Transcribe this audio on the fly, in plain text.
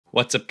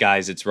What's up,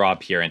 guys? It's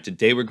Rob here, and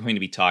today we're going to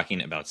be talking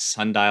about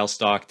Sundial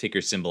stock, ticker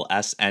symbol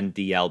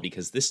SNDL,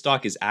 because this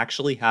stock is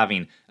actually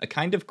having a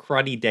kind of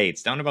cruddy day.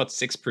 It's down about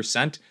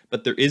 6%,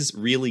 but there is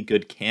really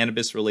good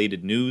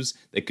cannabis-related news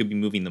that could be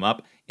moving them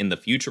up. In the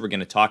future, we're going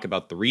to talk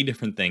about 3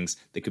 different things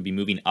that could be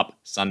moving up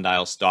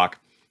Sundial stock,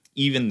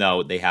 even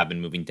though they have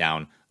been moving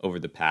down over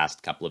the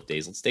past couple of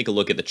days. Let's take a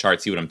look at the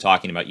chart, see what I'm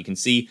talking about. You can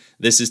see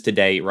this is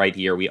today right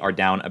here. We are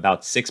down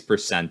about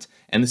 6%,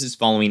 and this is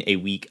following a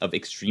week of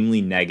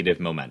extremely negative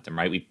momentum,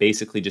 right? We've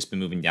basically just been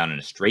moving down in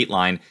a straight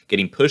line,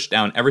 getting pushed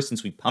down ever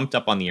since we pumped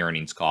up on the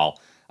earnings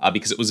call.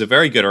 Because it was a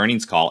very good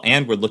earnings call,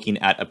 and we're looking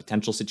at a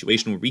potential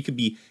situation where we could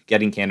be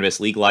getting cannabis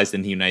legalized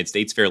in the United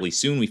States fairly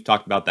soon. We've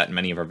talked about that in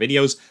many of our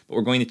videos, but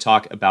we're going to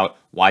talk about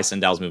why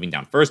Sundial is moving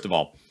down. First of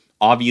all,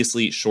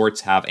 obviously,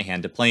 shorts have a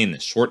hand to play in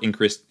this. Short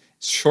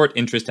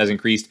interest has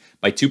increased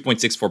by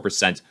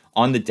 2.64%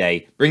 on the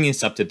day, bringing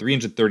us up to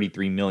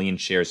 333 million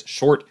shares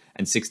short,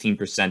 and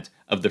 16%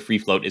 of the free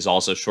float is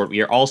also short.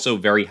 We are also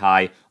very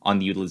high on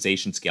the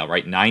utilization scale,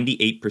 right?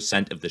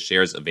 98% of the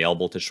shares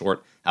available to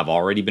short have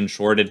already been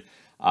shorted.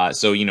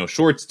 So,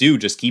 shorts do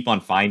just keep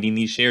on finding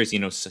these shares,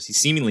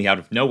 seemingly out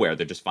of nowhere.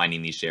 They're just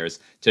finding these shares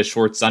to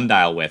short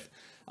Sundial with.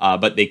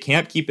 But they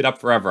can't keep it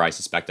up forever, I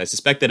suspect. I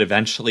suspect that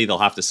eventually they'll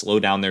have to slow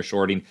down their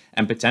shorting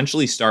and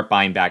potentially start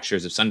buying back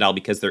shares of Sundial,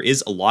 because there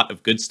is a lot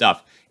of good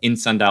stuff in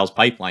Sundial's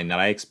pipeline that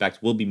I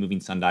expect will be moving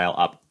Sundial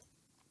up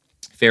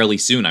fairly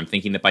soon. I'm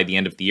thinking that by the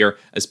end of the year,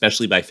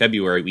 especially by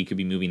February, we could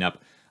be moving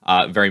up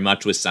very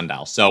much with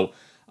Sundial. So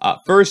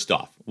first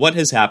off, what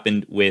has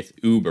happened with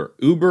Uber?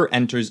 Uber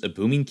enters a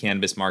booming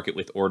cannabis market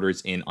with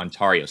orders in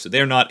Ontario. So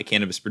they're not a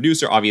cannabis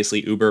producer.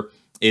 Obviously, Uber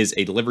is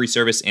a delivery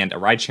service and a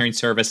ride-sharing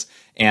service.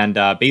 And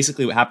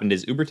basically what happened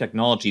is Uber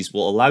Technologies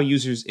will allow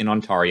users in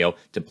Ontario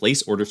to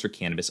place orders for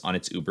cannabis on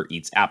its Uber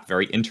Eats app.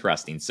 Very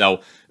interesting.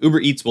 So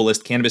Uber Eats will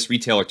list cannabis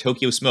retailer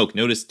Tokyo Smoke.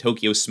 Notice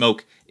Tokyo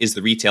Smoke is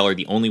the retailer,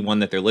 the only one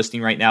that they're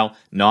listing right now,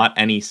 not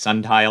any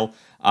Sundial,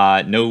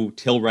 no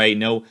TLRY,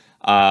 no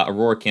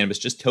Aurora Cannabis,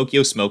 just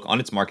Tokyo Smoke on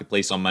its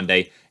marketplace on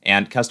Monday,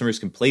 and customers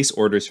can place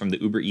orders from the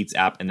Uber Eats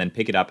app and then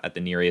pick it up at the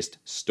nearest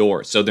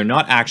store. So they're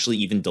not actually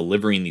even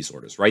delivering these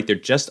orders, right? They're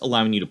just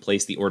allowing you to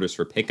place the orders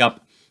for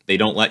pickup. They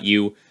don't let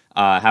you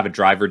have a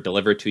driver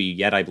deliver to you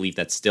yet. I believe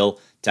that's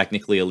still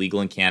technically illegal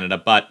in Canada,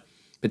 but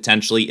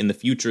potentially in the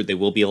future they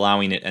will be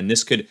allowing it, and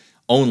this could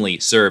only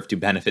serve to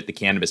benefit the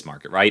cannabis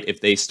market, right?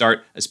 If they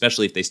start,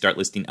 especially if they start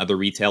listing other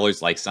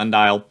retailers like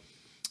Sundial,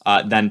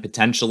 then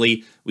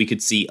potentially we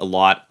could see a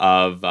lot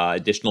of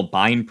additional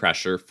buying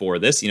pressure for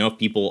this. If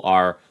people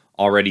are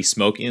already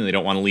smoking and they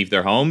don't want to leave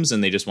their homes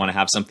and they just want to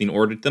have something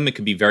ordered to them, it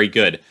could be very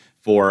good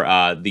for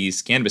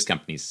these cannabis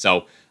companies.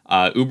 So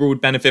Uber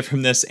would benefit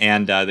from this,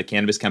 and the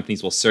cannabis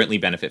companies will certainly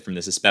benefit from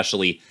this,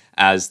 especially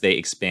as they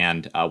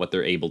expand what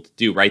they're able to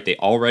do, right? They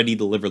already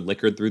deliver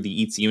liquor through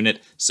the Eats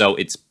unit, so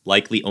it's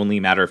likely only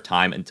a matter of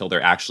time until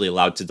they're actually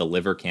allowed to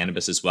deliver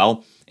cannabis as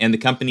well. And the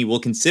company will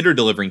consider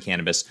delivering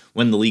cannabis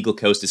when the legal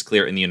coast is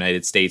clear in the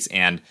United States.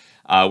 And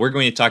we're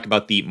going to talk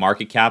about the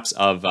market caps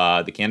of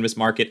the cannabis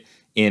market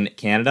in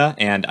Canada,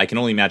 and I can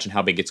only imagine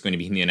how big it's going to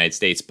be in the United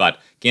States, but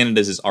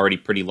Canada's is already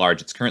pretty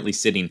large. It's currently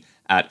sitting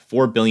at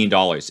 $4 billion in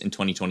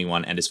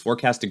 2021 and is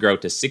forecast to grow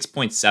to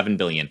 $6.7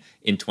 billion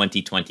in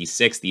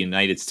 2026. The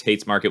United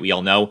States market, we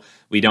all know,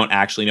 we don't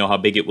actually know how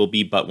big it will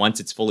be, but once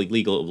it's fully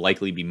legal, it will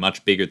likely be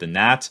much bigger than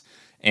that.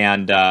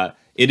 And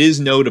it is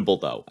notable,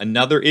 though,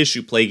 another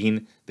issue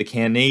plaguing the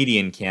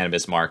Canadian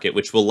cannabis market,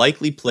 which will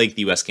likely plague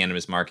the U.S.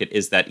 cannabis market,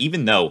 is that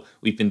even though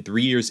we've been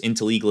 3 years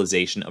into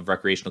legalization of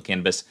recreational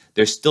cannabis,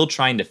 they're still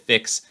trying to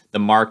fix the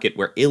market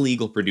where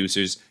illegal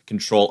producers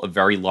control a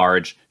very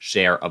large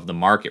share of the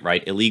market,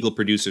 right? Illegal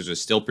producers are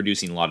still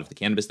producing a lot of the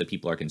cannabis that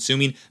people are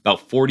consuming,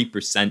 about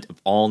 40%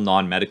 of all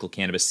non-medical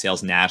cannabis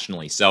sales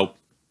nationally. So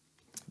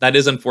that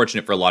is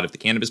unfortunate for a lot of the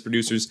cannabis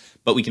producers,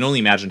 but we can only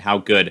imagine how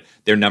good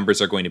their numbers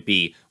are going to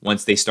be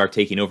once they start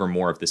taking over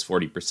more of this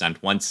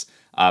 40%. Once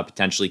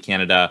potentially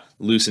Canada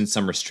loosens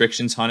some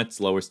restrictions on it,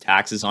 lowers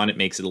taxes on it,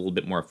 makes it a little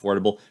bit more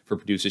affordable for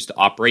producers to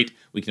operate,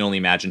 we can only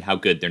imagine how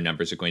good their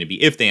numbers are going to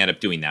be if they end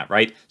up doing that,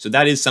 right? So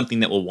that is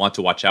something that we'll want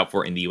to watch out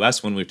for in the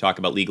US when we talk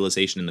about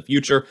legalization in the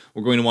future.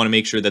 We're going to want to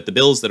make sure that the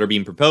bills that are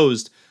being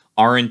proposed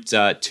aren't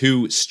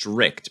too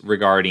strict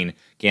regarding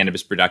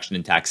cannabis production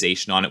and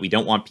taxation on it. We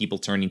don't want people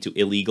turning to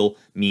illegal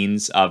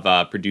means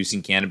of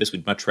producing cannabis.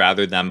 We'd much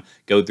rather them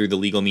go through the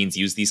legal means,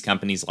 use these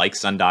companies like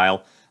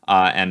Sundial,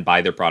 and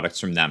buy their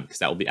products from them, because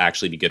that will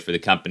actually be good for the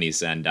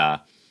companies. And,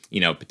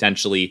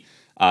 potentially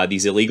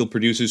these illegal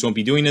producers won't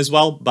be doing as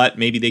well, but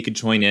maybe they could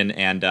join in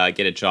and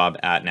get a job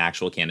at an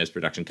actual cannabis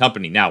production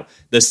company. Now,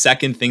 the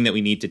second thing that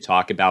we need to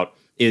talk about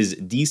is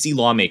DC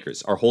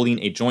lawmakers are holding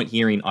a joint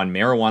hearing on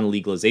marijuana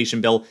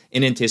legalization bill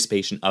in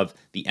anticipation of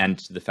the end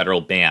to the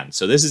federal ban.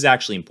 So this is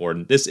actually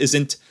important. This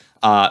isn't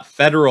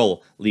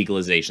federal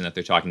legalization that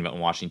they're talking about in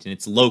Washington.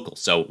 It's local.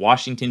 So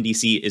Washington,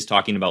 D.C. is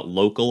talking about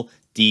local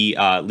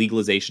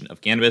legalization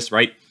of cannabis,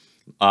 right?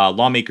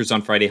 lawmakers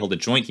on Friday held a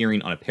joint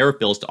hearing on a pair of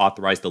bills to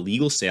authorize the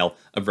legal sale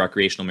of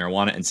recreational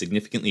marijuana and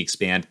significantly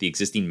expand the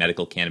existing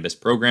medical cannabis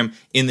program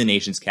in the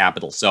nation's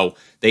capital. So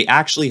they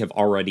actually have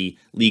already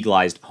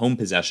legalized home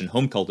possession,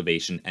 home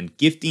cultivation, and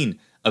gifting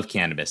of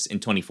cannabis in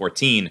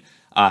 2014.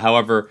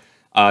 However,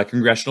 a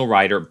congressional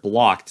rider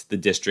blocked the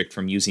district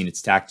from using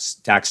its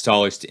tax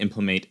dollars to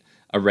implement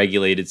a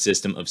regulated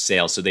system of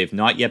sales. So they've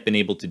not yet been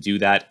able to do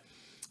that.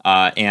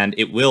 And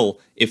it will,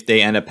 if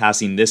they end up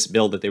passing this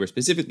bill that they were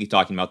specifically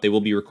talking about, they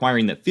will be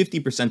requiring that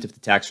 50% of the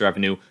tax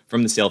revenue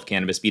from the sale of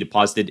cannabis be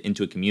deposited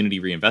into a community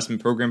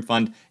reinvestment program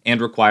fund and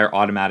require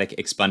automatic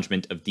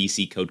expungement of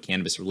DC Code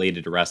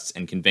cannabis-related arrests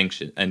and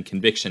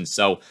convictions.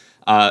 So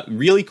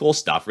really cool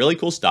stuff, really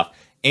cool stuff.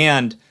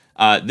 And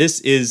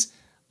this is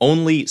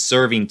only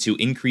serving to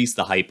increase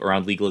the hype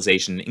around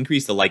legalization and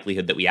increase the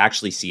likelihood that we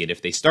actually see it.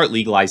 If they start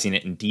legalizing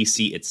it in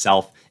DC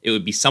itself, it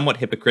would be somewhat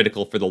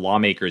hypocritical for the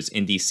lawmakers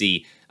in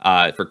DC,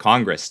 for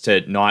Congress,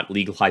 to not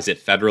legalize it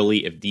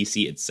federally. If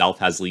DC itself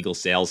has legal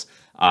sales,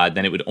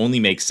 then it would only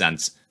make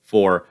sense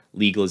for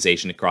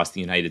legalization across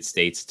the United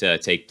States to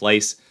take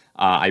place.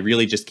 I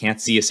really just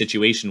can't see a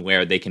situation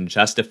where they can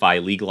justify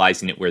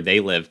legalizing it where they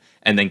live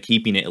and then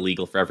keeping it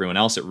illegal for everyone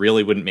else. It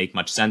really wouldn't make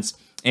much sense.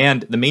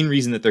 And the main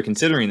reason that they're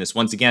considering this,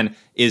 once again,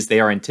 is they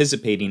are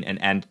anticipating an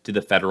end to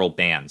the federal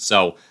ban.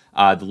 So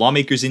the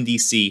lawmakers in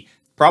D.C.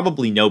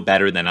 probably know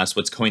better than us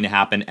what's going to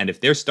happen. And if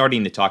they're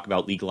starting to talk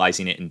about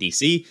legalizing it in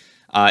D.C.,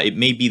 it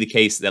may be the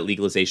case that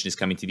legalization is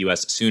coming to the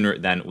U.S. sooner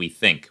than we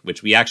think,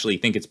 which we actually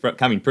think it's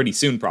coming pretty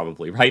soon,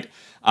 probably, right?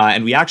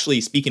 And we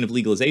actually, speaking of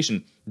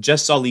legalization,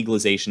 just saw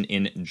legalization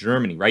in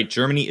Germany, right?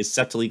 Germany is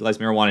set to legalize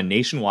marijuana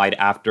nationwide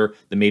after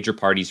the major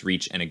parties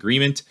reach an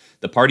agreement.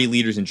 The party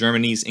leaders in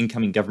Germany's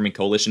incoming government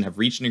coalition have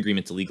reached an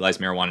agreement to legalize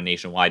marijuana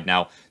nationwide.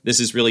 Now, this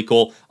is really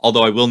cool,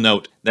 although I will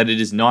note that it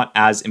is not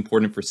as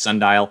important for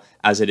Sundial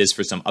as it is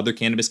for some other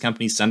cannabis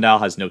companies. Sundial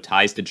has no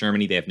ties to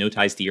Germany. They have no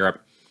ties to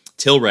Europe.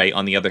 TLRY,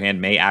 on the other hand,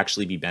 may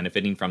actually be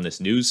benefiting from this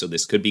news, so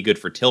this could be good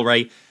for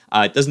TLRY.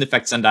 It doesn't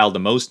affect Sundial the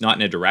most, not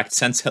in a direct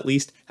sense at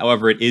least.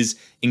 However, it is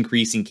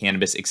increasing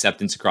cannabis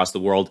acceptance across the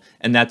world,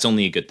 and that's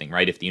only a good thing,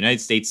 right? If the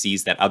United States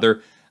sees that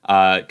other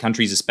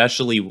countries,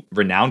 especially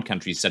renowned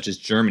countries such as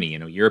Germany,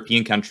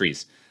 European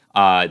countries,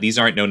 these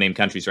aren't no-name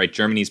countries, right?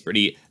 Germany's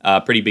pretty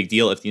big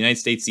deal. If the United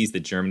States sees that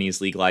Germany is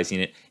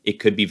legalizing it,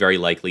 it could be very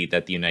likely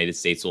that the United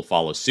States will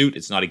follow suit.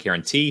 It's not a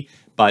guarantee,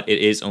 but it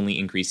is only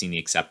increasing the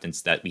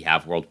acceptance that we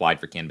have worldwide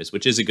for cannabis,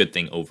 which is a good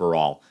thing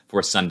overall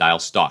for Sundial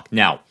stock.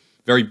 Now,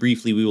 very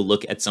briefly, we will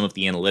look at some of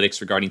the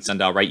analytics regarding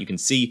Sundial, right? You can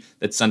see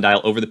that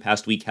Sundial over the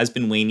past week has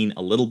been waning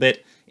a little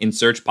bit in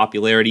search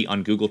popularity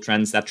on Google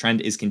Trends. That trend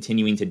is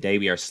continuing today.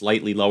 We are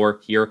slightly lower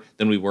here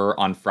than we were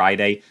on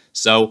Friday.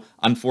 So,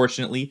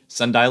 unfortunately,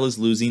 Sundial is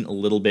losing a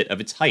little bit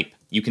of its hype.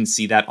 You can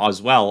see that as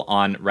well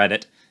on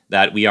Reddit,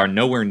 that we are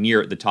nowhere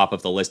near the top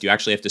of the list. You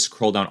actually have to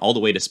scroll down all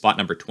the way to spot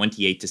number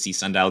 28 to see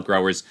Sundial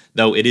Growers,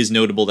 though it is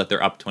notable that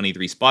they're up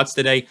 23 spots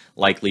today,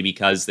 likely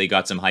because they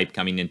got some hype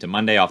coming into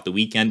Monday off the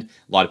weekend. A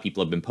lot of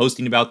people have been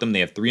posting about them.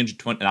 They have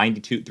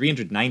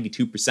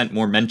 392%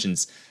 more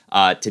mentions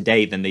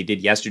today than they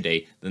did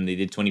yesterday, than they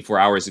did 24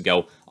 hours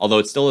ago, although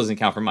it still doesn't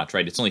count for much,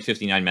 right? It's only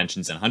 59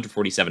 mentions and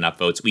 147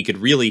 upvotes. We could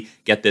really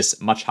get this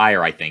much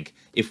higher, I think,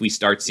 if we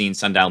start seeing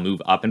Sundial move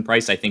up in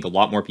price. I think a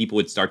lot more people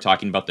would start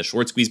talking about the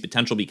short squeeze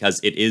potential because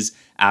it is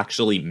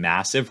actually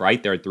massive,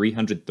 right? There are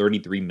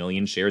 333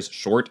 million shares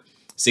short.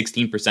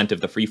 16%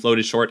 of the free float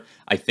is short.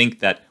 I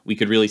think that we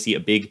could really see a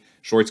big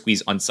short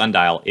squeeze on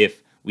Sundial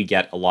if we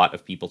get a lot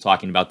of people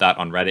talking about that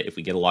on Reddit. If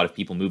we get a lot of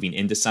people moving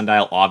into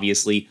Sundial,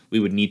 obviously we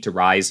would need to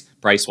rise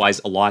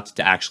price-wise a lot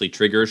to actually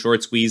trigger a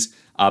short squeeze.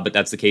 But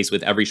that's the case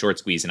with every short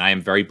squeeze, and I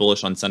am very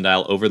bullish on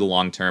Sundial over the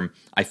long term.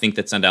 I think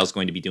that Sundial is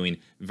going to be doing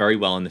very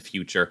well in the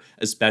future,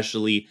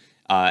 especially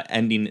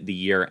ending the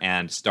year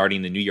and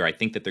starting the new year. I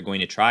think that they're going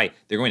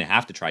to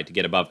have to try to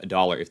get above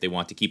 $1 if they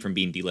want to keep from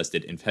being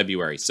delisted in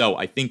February. So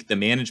I think the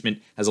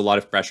management has a lot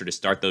of pressure to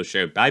start those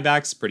share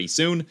buybacks pretty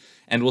soon,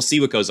 and we'll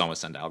see what goes on with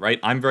Sundial, right?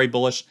 I'm very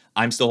bullish.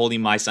 I'm still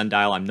holding my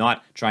Sundial. I'm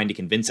not trying to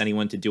convince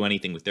anyone to do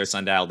anything with their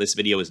Sundial. This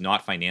video is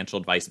not financial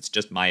advice. It's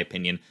just my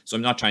opinion. So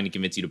I'm not trying to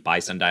convince you to buy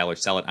Sundial or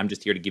sell it. I'm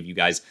just here to give you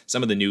guys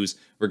some of the news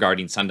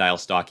regarding Sundial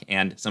stock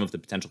and some of the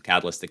potential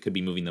catalysts that could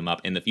be moving them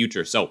up in the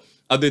future. So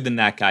other than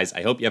that, guys,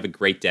 I hope you have a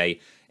great day.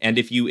 And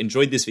if you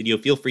enjoyed this video,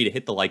 feel free to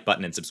hit the like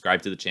button and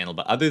subscribe to the channel.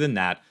 But other than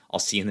that, I'll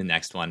see you in the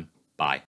next one. Bye.